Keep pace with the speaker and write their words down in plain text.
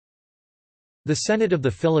The Senate of the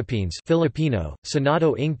Philippines Filipino,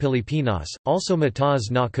 Senado ng Pilipinas, also Mataas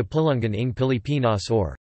na Kapulungan ng Pilipinas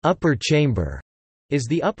or Upper Chamber, is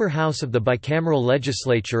the upper house of the bicameral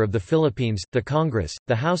legislature of the Philippines. The Congress,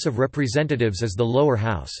 the House of Representatives, is the lower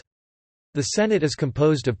house. The Senate is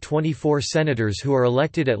composed of 24 senators who are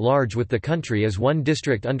elected at large, with the country as one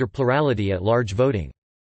district under plurality at large voting.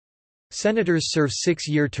 Senators serve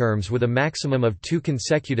 6-year terms with a maximum of 2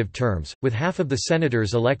 consecutive terms, with half of the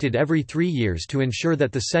senators elected every 3 years to ensure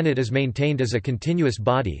that the Senate is maintained as a continuous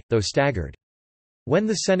body, though staggered. When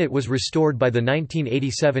the Senate was restored by the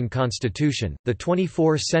 1987 Constitution, the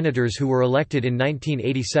 24 senators who were elected in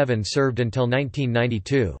 1987 served until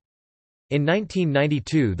 1992. In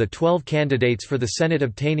 1992, the 12 candidates for the Senate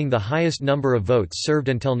obtaining the highest number of votes served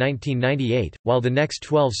until 1998, while the next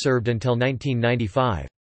 12 served until 1995.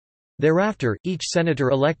 Thereafter, each senator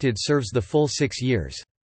elected serves the full 6 years.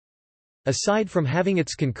 Aside from having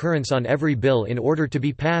its concurrence on every bill in order to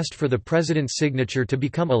be passed for the President's signature to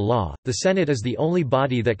become a law, the Senate is the only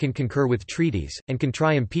body that can concur with treaties, and can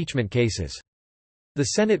try impeachment cases. The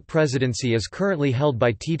Senate presidency is currently held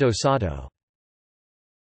by Tito Sotto.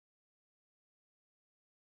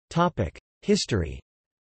 History.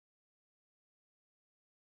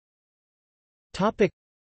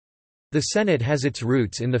 The Senate has its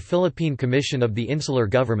roots in the Philippine Commission of the Insular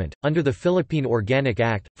Government, under the Philippine Organic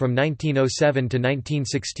Act. From 1907 to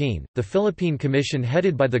 1916, the Philippine Commission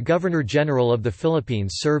headed by the Governor-General of the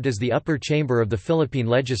Philippines served as the upper chamber of the Philippine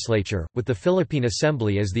legislature, with the Philippine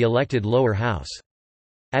Assembly as the elected lower house.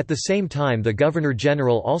 At the same time, the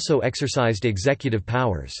Governor-General also exercised executive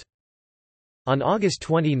powers. On August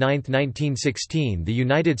 29, 1916, the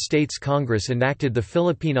United States Congress enacted the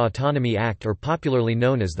Philippine Autonomy Act, or popularly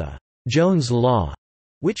known as the Jones Law,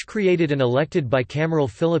 which created an elected bicameral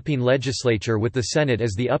Philippine legislature with the Senate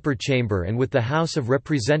as the upper chamber and with the House of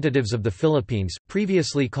Representatives of the Philippines,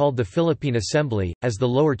 previously called the Philippine Assembly, as the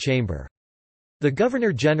lower chamber. The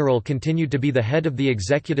Governor-General continued to be the head of the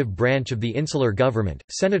executive branch of the insular government.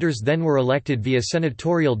 Senators then were elected via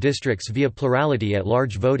senatorial districts via plurality at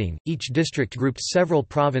large voting. Each district grouped several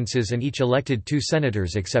provinces and each elected 2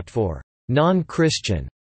 senators except for non-Christian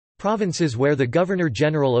provinces where the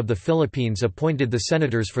Governor-General of the Philippines appointed the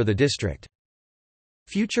senators for the district.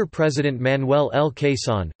 Future President Manuel L.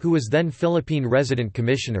 Quezon, who was then Philippine Resident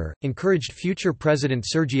Commissioner, encouraged future President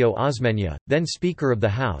Sergio Osmeña, then Speaker of the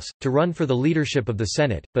House, to run for the leadership of the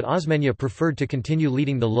Senate, but Osmeña preferred to continue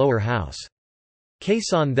leading the lower house.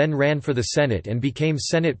 Quezon then ran for the Senate and became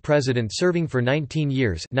Senate President, serving for 19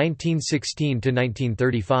 years 1916 to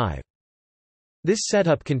 1935. This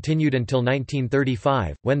setup continued until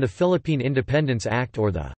 1935, when the Philippine Independence Act, or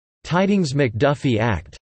the Tydings-McDuffie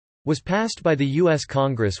Act, was passed by the U.S.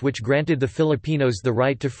 Congress, which granted the Filipinos the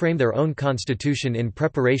right to frame their own constitution in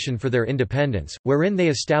preparation for their independence, wherein they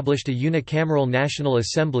established a unicameral National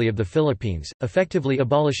Assembly of the Philippines, effectively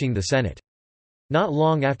abolishing the Senate. Not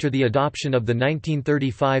long after the adoption of the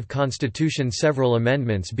 1935 Constitution, several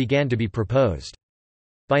amendments began to be proposed.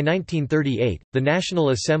 By 1938, the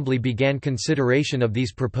National Assembly began consideration of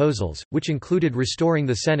these proposals, which included restoring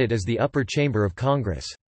the Senate as the upper chamber of Congress.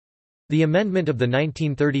 The amendment of the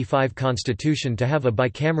 1935 Constitution to have a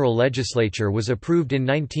bicameral legislature was approved in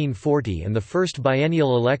 1940, and the first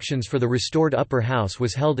biennial elections for the restored upper house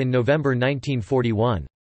was held in November 1941.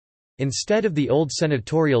 Instead of the old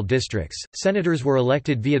senatorial districts, senators were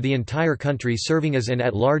elected via the entire country, serving as an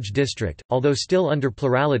at-large district, although still under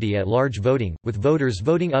plurality at large voting, with voters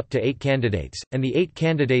voting up to 8 candidates, and the 8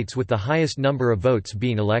 candidates with the highest number of votes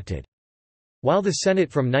being elected. While the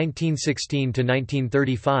Senate from 1916 to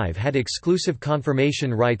 1935 had exclusive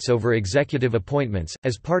confirmation rights over executive appointments,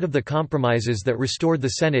 as part of the compromises that restored the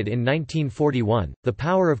Senate in 1941, the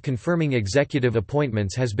power of confirming executive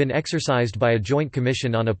appointments has been exercised by a joint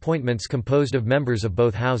commission on appointments composed of members of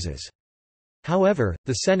both houses. However,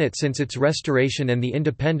 the Senate, since its restoration and the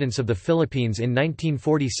independence of the Philippines in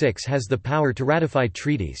 1946, has the power to ratify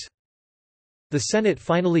treaties. The Senate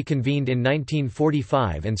finally convened in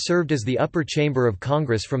 1945 and served as the upper chamber of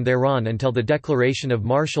Congress from thereon until the declaration of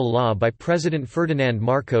martial law by President Ferdinand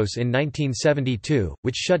Marcos in 1972,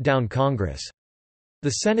 which shut down Congress.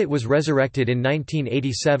 The Senate was resurrected in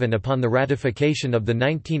 1987 upon the ratification of the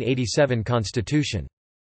 1987 Constitution.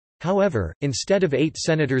 However, instead of 8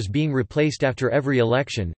 senators being replaced after every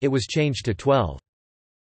election, it was changed to 12.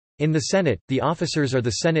 In the Senate, the officers are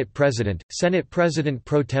the Senate President, Senate President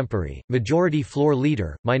pro tempore, Majority Floor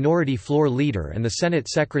Leader, Minority Floor Leader, and the Senate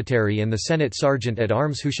Secretary and the Senate Sergeant at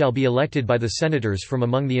Arms, who shall be elected by the senators from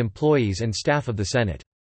among the employees and staff of the Senate.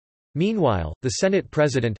 Meanwhile, the Senate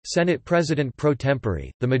President pro tempore,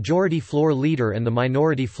 the majority floor leader and the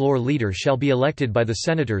minority floor leader shall be elected by the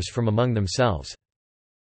senators from among themselves.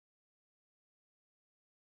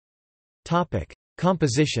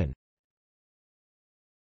 Composition.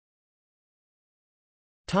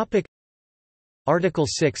 Article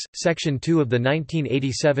 6, Section 2 of the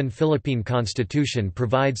 1987 Philippine Constitution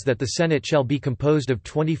provides that the Senate shall be composed of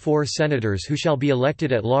 24 senators who shall be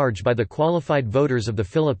elected at large by the qualified voters of the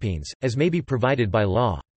Philippines, as may be provided by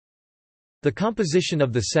law. The composition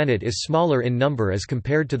of the Senate is smaller in number as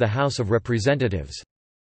compared to the House of Representatives.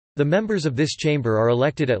 The members of this chamber are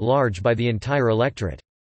elected at large by the entire electorate.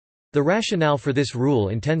 The rationale for this rule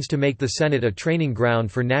intends to make the Senate a training ground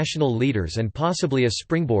for national leaders and possibly a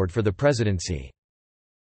springboard for the presidency.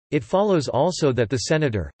 It follows also that the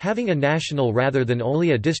senator, having a national rather than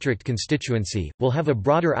only a district constituency, will have a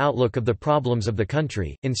broader outlook of the problems of the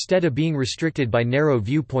country, instead of being restricted by narrow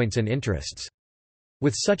viewpoints and interests.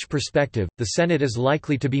 With such perspective, the Senate is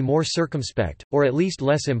likely to be more circumspect, or at least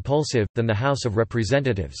less impulsive, than the House of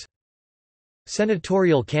Representatives.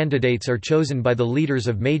 Senatorial candidates are chosen by the leaders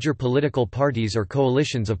of major political parties or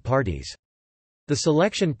coalitions of parties. The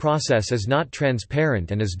selection process is not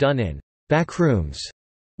transparent and is done in backrooms,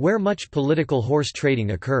 where much political horse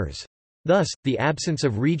trading occurs. Thus, the absence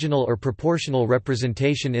of regional or proportional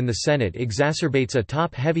representation in the Senate exacerbates a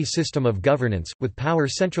top-heavy system of governance, with power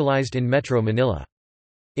centralized in Metro Manila.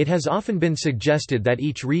 It has often been suggested that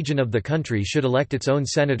each region of the country should elect its own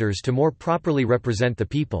senators to more properly represent the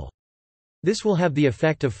people. This will have the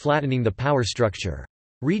effect of flattening the power structure.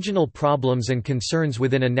 Regional problems and concerns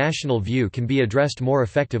within a national view can be addressed more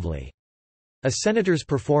effectively. A senator's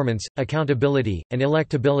performance, accountability, and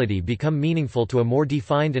electability become meaningful to a more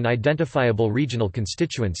defined and identifiable regional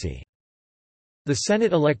constituency. The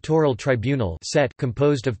Senate Electoral Tribunal (SET),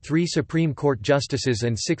 composed of 3 Supreme Court justices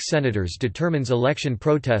and 6 senators, determines election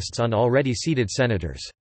protests on already seated senators.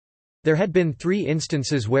 There had been 3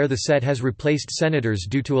 instances where the SET has replaced senators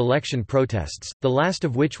due to election protests, the last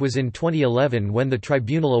of which was in 2011 when the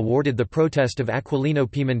tribunal awarded the protest of Aquilino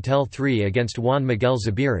Pimentel III against Juan Miguel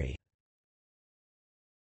Zubiri.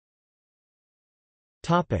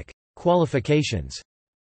 Qualifications.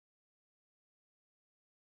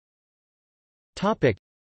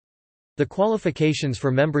 The qualifications for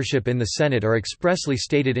membership in the Senate are expressly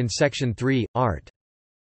stated in Section 3, Art.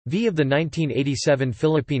 V of the 1987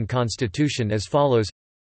 Philippine Constitution as follows: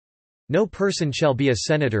 No person shall be a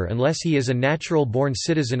senator unless he is a natural-born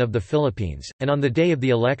citizen of the Philippines, and on the day of the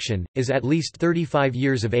election, is at least 35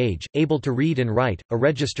 years of age, able to read and write, a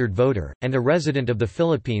registered voter, and a resident of the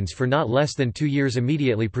Philippines for not less than 2 years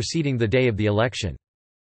immediately preceding the day of the election.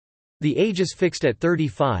 The age is fixed at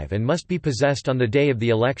 35 and must be possessed on the day of the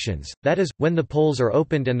elections, that is, when the polls are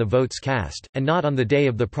opened and the votes cast, and not on the day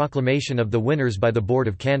of the proclamation of the winners by the Board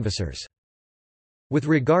of Canvassers. With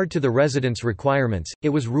regard to the residence requirements, it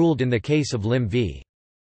was ruled in the case of Lim v.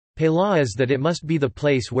 Peláez that it must be the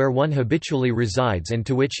place where one habitually resides and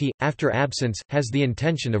to which he, after absence, has the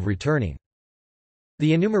intention of returning.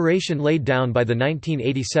 The enumeration laid down by the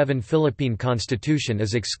 1987 Philippine Constitution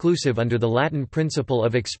is exclusive under the Latin principle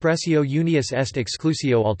of expressio unius est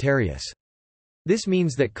exclusio alterius. This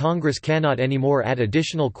means that Congress cannot anymore add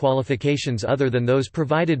additional qualifications other than those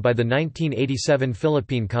provided by the 1987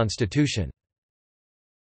 Philippine Constitution.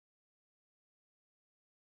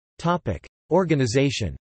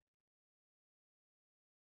 Organization.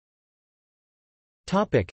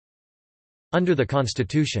 Under the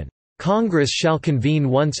Constitution, Congress shall convene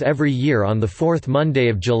once every year on the 4th Monday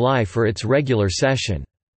of July for its regular session.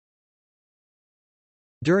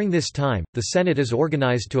 During this time, the Senate is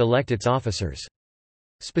organized to elect its officers.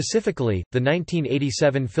 Specifically, the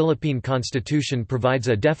 1987 Philippine Constitution provides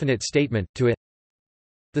a definite statement, to it: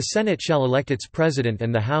 The Senate shall elect its President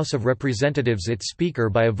and the House of Representatives its Speaker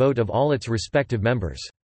by a vote of all its respective members.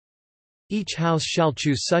 Each House shall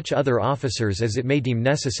choose such other officers as it may deem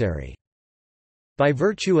necessary. By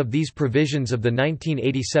virtue of these provisions of the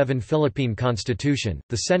 1987 Philippine Constitution,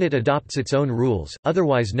 the Senate adopts its own rules,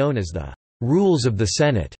 otherwise known as the Rules of the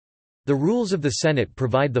Senate. The Rules of the Senate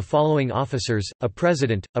provide the following officers: a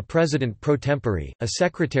President pro tempore, a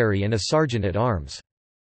Secretary and a Sergeant-at-Arms.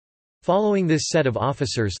 Following this set of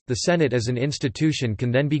officers, the Senate as an institution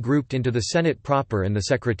can then be grouped into the Senate proper and the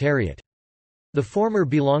Secretariat. The former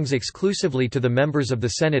belongs exclusively to the members of the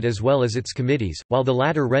Senate as well as its committees, while the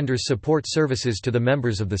latter renders support services to the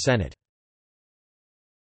members of the Senate.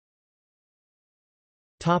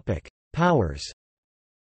 Powers.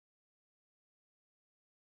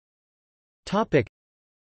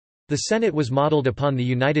 The Senate was modeled upon the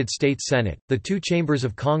United States Senate. The two chambers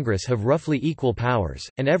of Congress have roughly equal powers,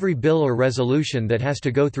 and every bill or resolution that has to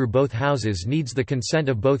go through both houses needs the consent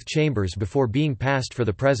of both chambers before being passed for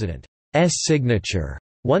the President's signature.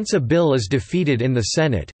 Once a bill is defeated in the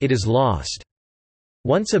Senate, it is lost.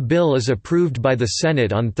 Once a bill is approved by the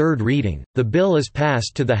Senate on third reading, the bill is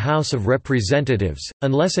passed to the House of Representatives,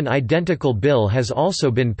 unless an identical bill has also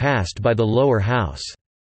been passed by the lower house.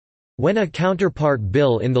 When a counterpart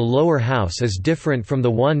bill in the lower house is different from the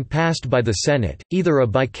one passed by the Senate, either a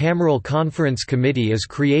bicameral conference committee is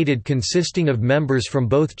created consisting of members from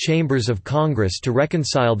both chambers of Congress to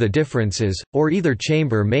reconcile the differences, or either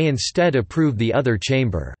chamber may instead approve the other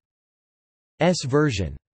chamber's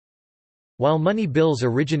version. While money bills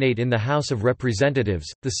originate in the House of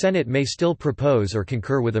Representatives, the Senate may still propose or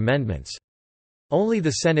concur with amendments. Only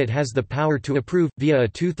the Senate has the power to approve, via a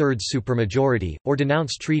two-thirds supermajority, or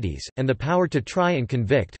denounce treaties, and the power to try and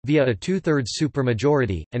convict, via a two-thirds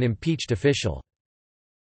supermajority, an impeached official.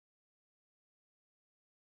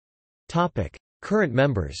 Current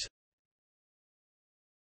members.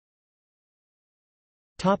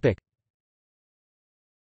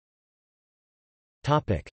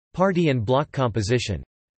 Party and bloc composition.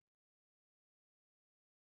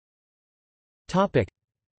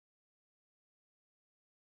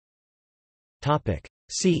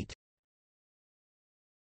 Seat.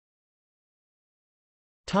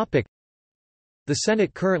 The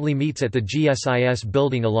Senate currently meets at the GSIS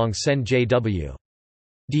building along Sen J.W.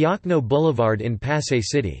 Diokno Boulevard in Pasay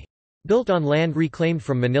City. Built on land reclaimed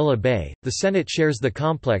from Manila Bay, the Senate shares the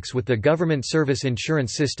complex with the Government Service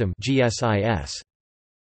Insurance System (GSIS).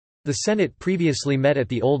 The Senate previously met at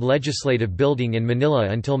the old Legislative Building in Manila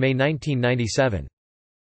until May 1997.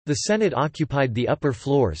 The Senate occupied the upper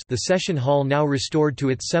floors, the session hall now restored to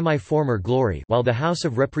its semi-former glory, while the House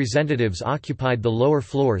of Representatives occupied the lower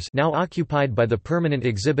floors, now occupied by the permanent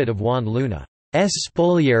exhibit of Juan Luna's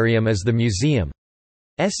spoliarium as the museum's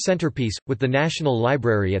centerpiece, with the National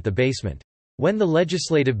Library at the basement. When the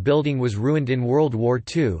Legislative Building was ruined in World War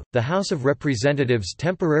II, the House of Representatives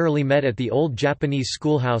temporarily met at the old Japanese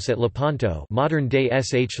schoolhouse at Lepanto, modern-day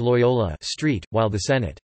Sh Loyola Street, while the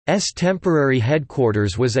Senate's temporary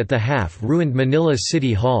headquarters was at the half-ruined Manila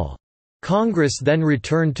City Hall. Congress then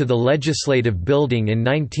returned to the Legislative Building in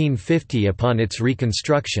 1950 upon its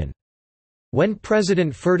reconstruction. When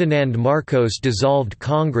President Ferdinand Marcos dissolved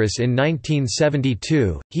Congress in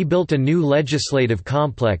 1972, he built a new legislative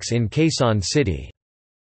complex in Quezon City.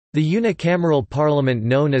 The unicameral parliament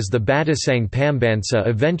known as the Batasang Pambansa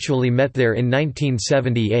eventually met there in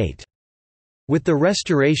 1978. With the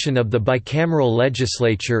restoration of the bicameral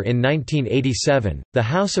legislature in 1987, the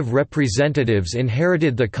House of Representatives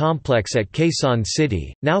inherited the complex at Quezon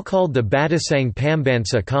City, now called the Batasang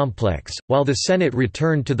Pambansa Complex, while the Senate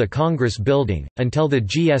returned to the Congress Building, until the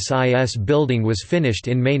GSIS building was finished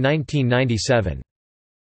in May 1997.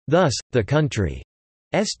 Thus, the country's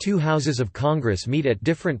two houses of Congress meet at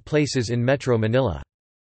different places in Metro Manila.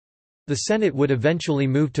 The Senate would eventually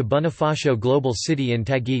move to Bonifacio Global City in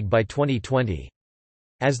Taguig by 2020.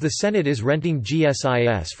 As the Senate is renting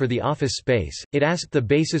GSIS for the office space, it asked the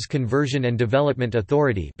Bases Conversion and Development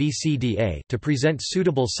Authority (BCDA) to present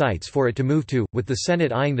suitable sites for it to move to, with the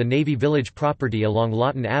Senate eyeing the Navy Village property along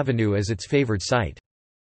Lawton Avenue as its favored site.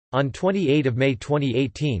 On 28 May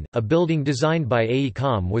 2018, a building designed by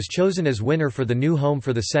AECOM was chosen as winner for the new home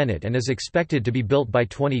for the Senate and is expected to be built by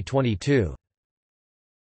 2022.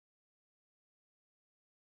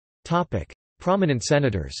 Prominent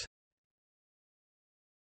senators.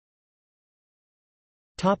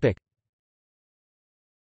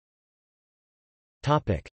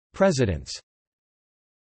 Presidents.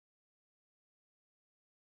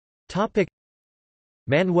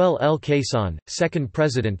 Manuel L. Quezon, second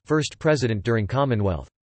president, first president during Commonwealth.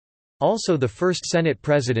 Also the first Senate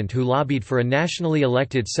president who lobbied for a nationally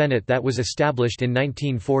elected Senate that was established in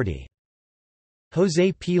 1940.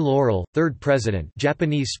 Jose P. Laurel, third president,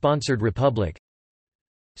 Japanese-sponsored republic.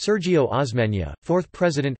 Sergio Osmeña, fourth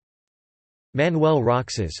president. Manuel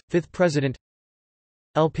Roxas, fifth president.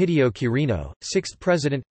 Elpidio Quirino, sixth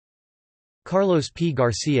president. Carlos P.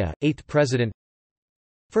 Garcia, eighth president.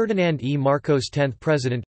 Ferdinand E. Marcos, 10th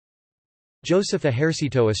president. Joseph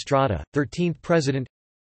Ejercito Estrada, 13th president.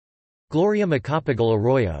 Gloria Macapagal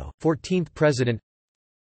Arroyo, 14th president.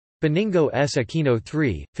 Benigno S. Aquino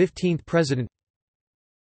III, 15th president.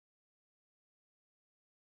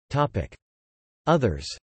 Others.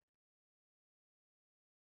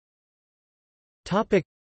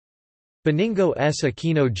 Benigno S.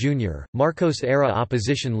 Aquino Jr., Marcos-era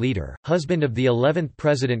opposition leader, husband of the 11th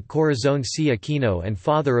President Corazon C. Aquino and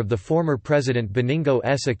father of the former President Benigno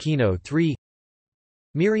S. Aquino III.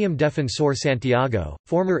 Miriam Defensor Santiago,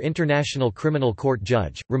 former International Criminal Court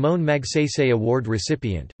judge, Ramon Magsaysay Award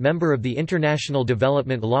recipient, member of the International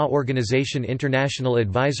Development Law Organization International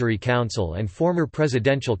Advisory Council and former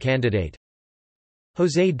presidential candidate.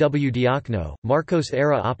 José W. Diokno,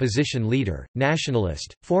 Marcos-era opposition leader,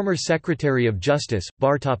 nationalist, former Secretary of Justice,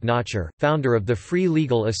 Bartop Nacher, founder of the Free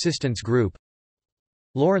Legal Assistance Group.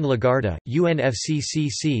 Lauren Lagarde,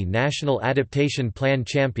 UNFCCC National Adaptation Plan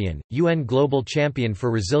Champion, UN Global Champion for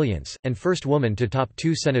Resilience, and first woman to top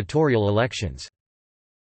 2 senatorial elections.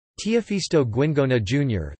 Teofisto Guingona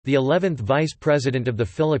Jr., the 11th Vice President of the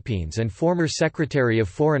Philippines and former Secretary of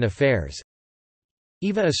Foreign Affairs.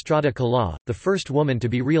 Eva Estrada Calá, the first woman to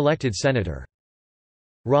be re-elected senator.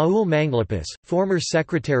 Raul Manglapus, former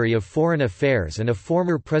Secretary of Foreign Affairs and a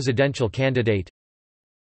former presidential candidate.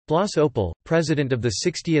 Blas Opel, president of the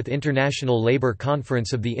 60th International Labour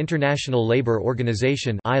Conference of the International Labour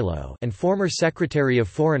Organization (ILO) and former Secretary of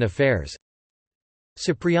Foreign Affairs.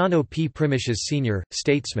 Cipriano P. Primicius Sr.,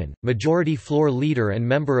 statesman, majority floor leader and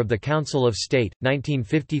member of the Council of State,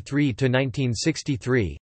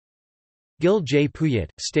 1953–1963. Gil J. Puyat,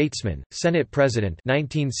 statesman, Senate President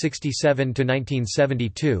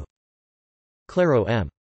 1967–1972. Claro M.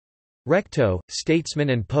 Recto, statesman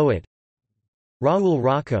and poet. Raul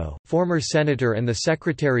Rocco, former senator and the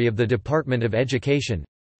Secretary of the Department of Education.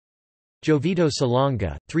 Jovito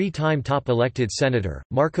Salonga, 3-time top-elected senator,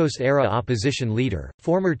 Marcos-era opposition leader,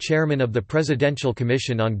 former chairman of the Presidential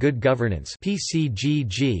Commission on Good Governance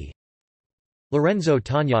 (PCGG). Lorenzo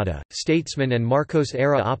Tañada, statesman and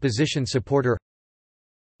Marcos-era opposition supporter.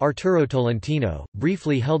 Arturo Tolentino,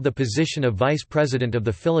 briefly held the position of Vice President of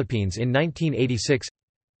the Philippines in 1986.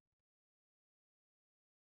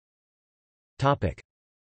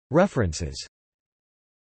 References.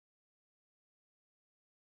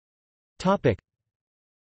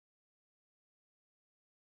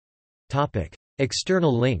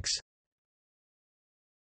 External links.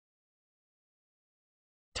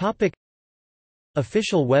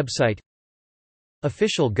 Official website.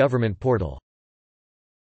 Official government portal.